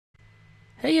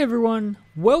Hey everyone,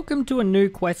 welcome to a new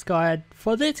quest guide.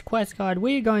 For this quest guide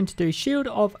we are going to do Shield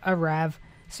of Arrav.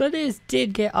 So this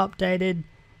did get updated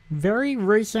very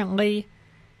recently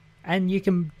and you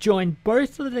can join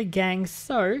both of the gangs.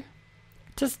 So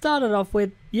to start it off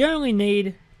with, you only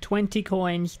need 20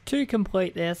 coins to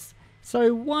complete this.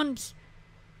 So once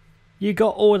you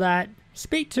got all that,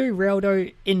 speak to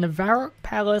Reldo in the Varrock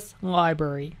Palace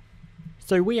Library.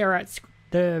 So we are at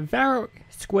the Varrock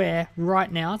Square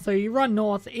right now, so you run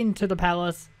north into the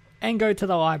palace and go to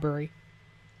the library.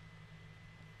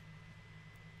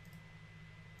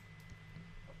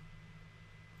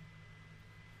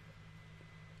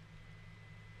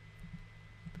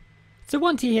 So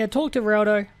once you're here, talk to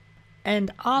Reldo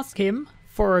and ask him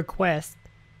for a quest.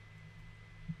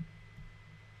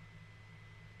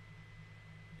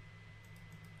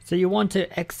 So you want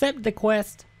to accept the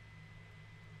quest.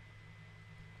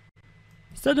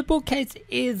 So the bookcase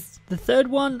is the third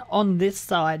one on this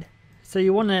side. So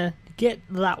you want to get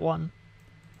that one.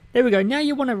 There we go. Now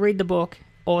you want to read the book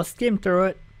or skim through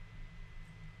it.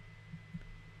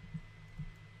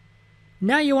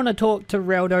 Now you want to talk to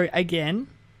Reldo again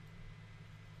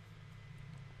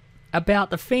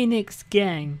about the Phhoenix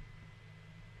gang.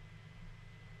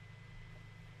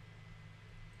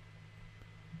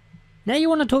 Now you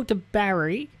want to talk to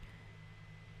Baraek,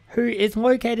 who is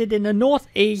located in the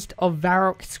northeast of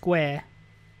Varrock Square,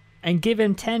 and give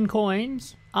him 10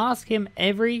 coins. Ask him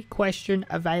every question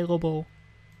available.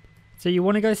 So you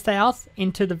want to go south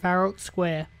into the Varrock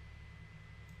Square.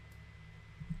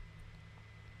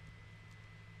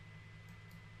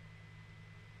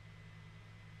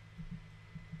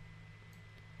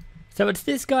 So it's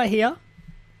this guy here,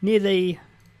 near the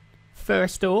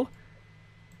first door.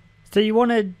 So you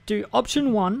want to do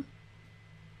option 1.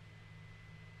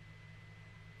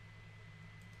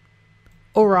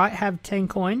 Alright, have 10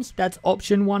 coins. That's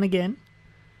option 1 again.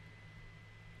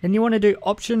 Then you want to do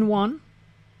option 1.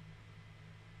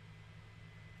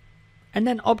 And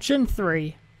then option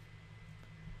 3.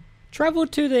 Travel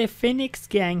to the Phhoenix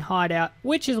gang hideout,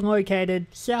 which is located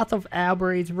south of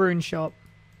Albury's rune shop.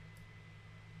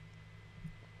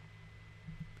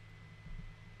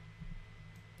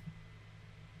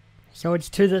 So it's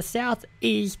to the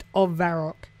southeast of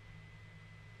Varrock.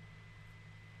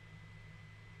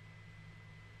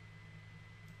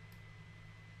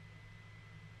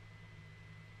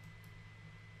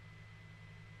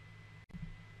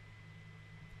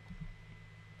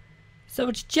 So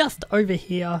it's just over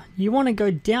here. You want to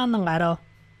go down the ladder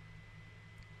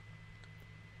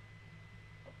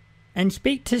and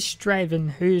speak to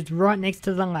Straven, who's right next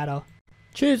to the ladder.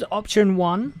 Choose option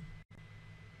 1.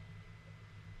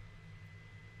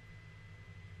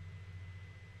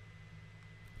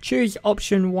 Choose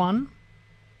option 1.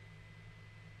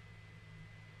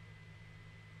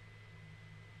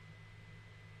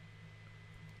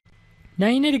 Now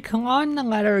you need to climb the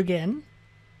ladder again.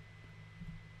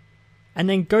 And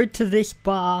then go to this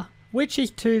bar, which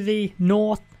is to the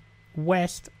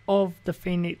northwest of the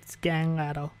Phhoenix gang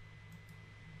ladder.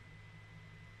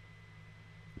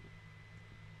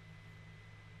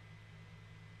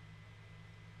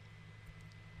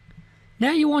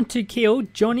 Now you want to kill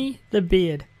Jonny the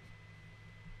Beard.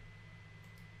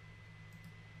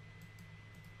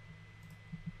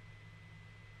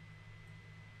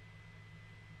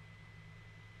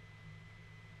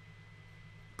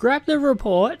 Grab the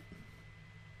report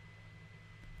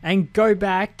and go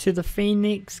back to the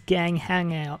Phhoenix gang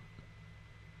hangout.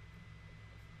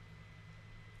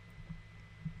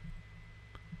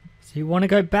 So you want to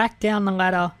go back down the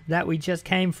ladder that we just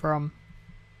came from.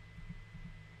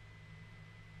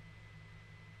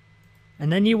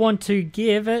 And then you want to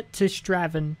give it to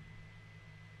Straven.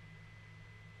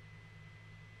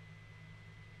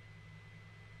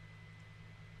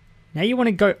 Now you want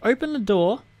to go open the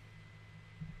door.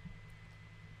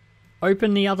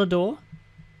 Open the other door.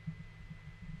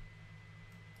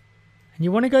 And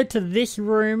you want to go to this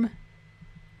room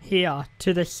here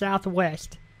to the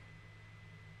southwest.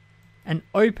 And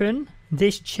open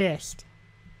this chest.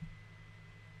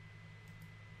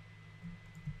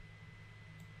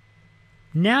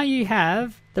 Now you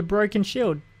have the broken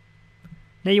shield.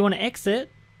 Now you want to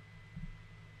exit.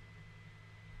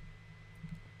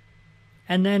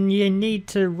 And then you need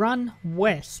to run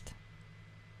west.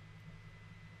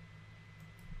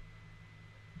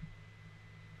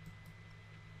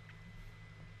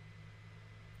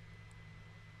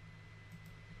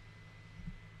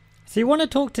 So you want to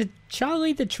talk to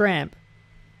Charlie the Tramp.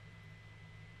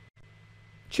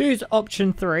 Choose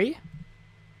option 3.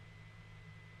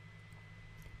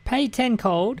 Pay 10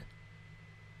 gold.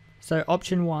 So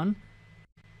option 1.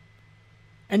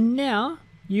 And now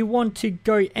you want to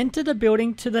go enter the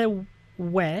building to the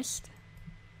west.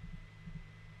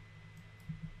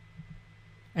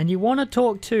 And you want to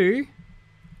talk to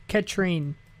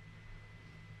Katrine.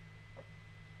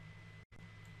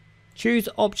 Choose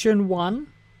option 1.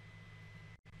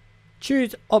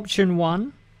 Choose option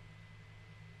 1.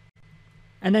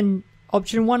 And then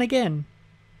option 1 again.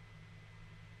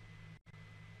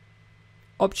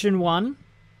 Option 1.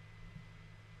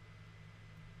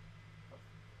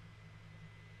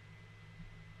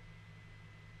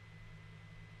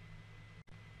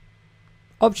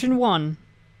 Option 1.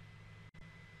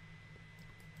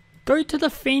 Go to the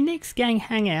Phhoenix Gang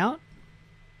Hangout,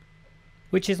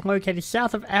 which is located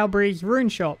south of Albury's Rune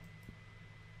Shop.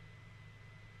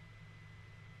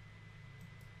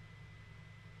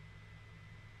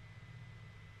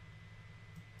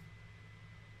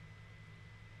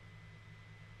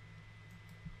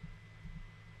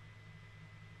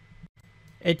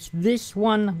 It's this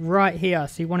one right here,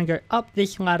 so you want to go up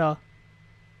this ladder.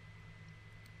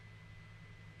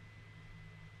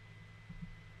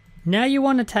 Now you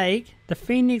want to take the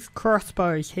Phhoenix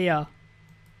Crossbows here.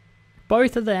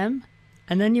 Both of them,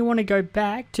 and then you want to go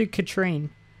back to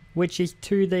Katrine, which is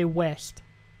to the west.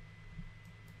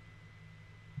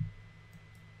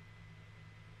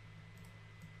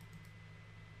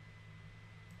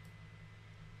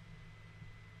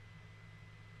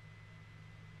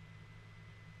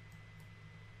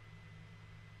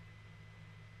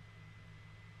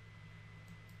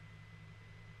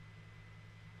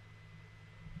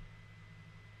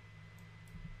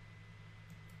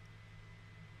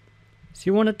 So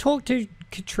you want to talk to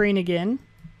Katrine again.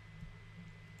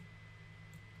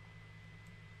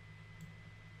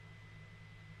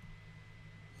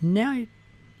 Now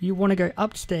you want to go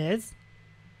upstairs.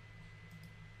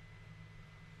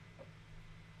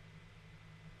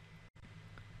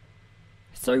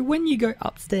 So when you go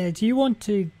upstairs, you want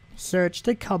to search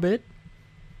the cupboard.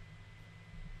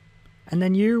 And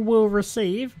then you will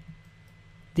receive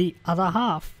the other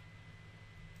half.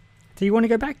 So you want to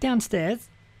go back downstairs.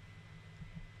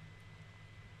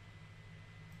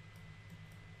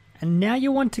 And now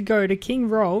you want to go to King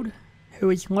Rold, who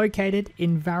is located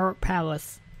in Varrock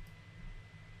Palace.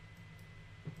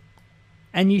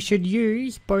 And you should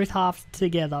use both halves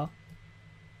together.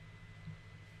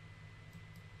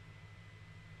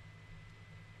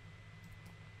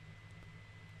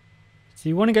 So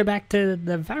you want to go back to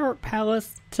the Varrock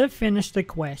Palace to finish the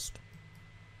quest.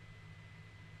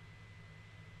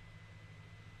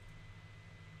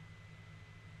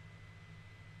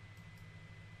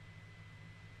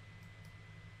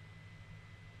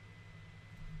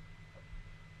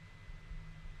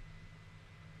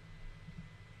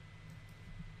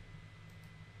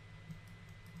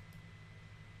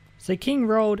 So King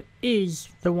Rold is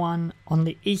the one on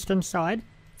the eastern side.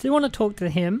 So you want to talk to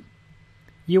him.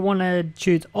 You want to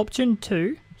choose option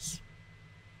 2.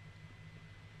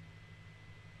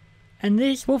 And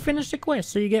this will finish the quest.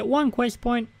 So you get 1 quest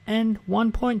point and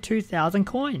 1.2 thousand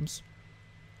coins.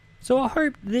 So I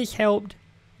hope this helped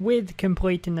with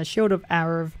completing the Shield of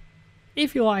Arrav.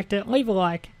 If you liked it, leave a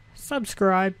like,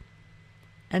 subscribe,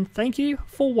 and thank you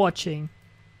for watching.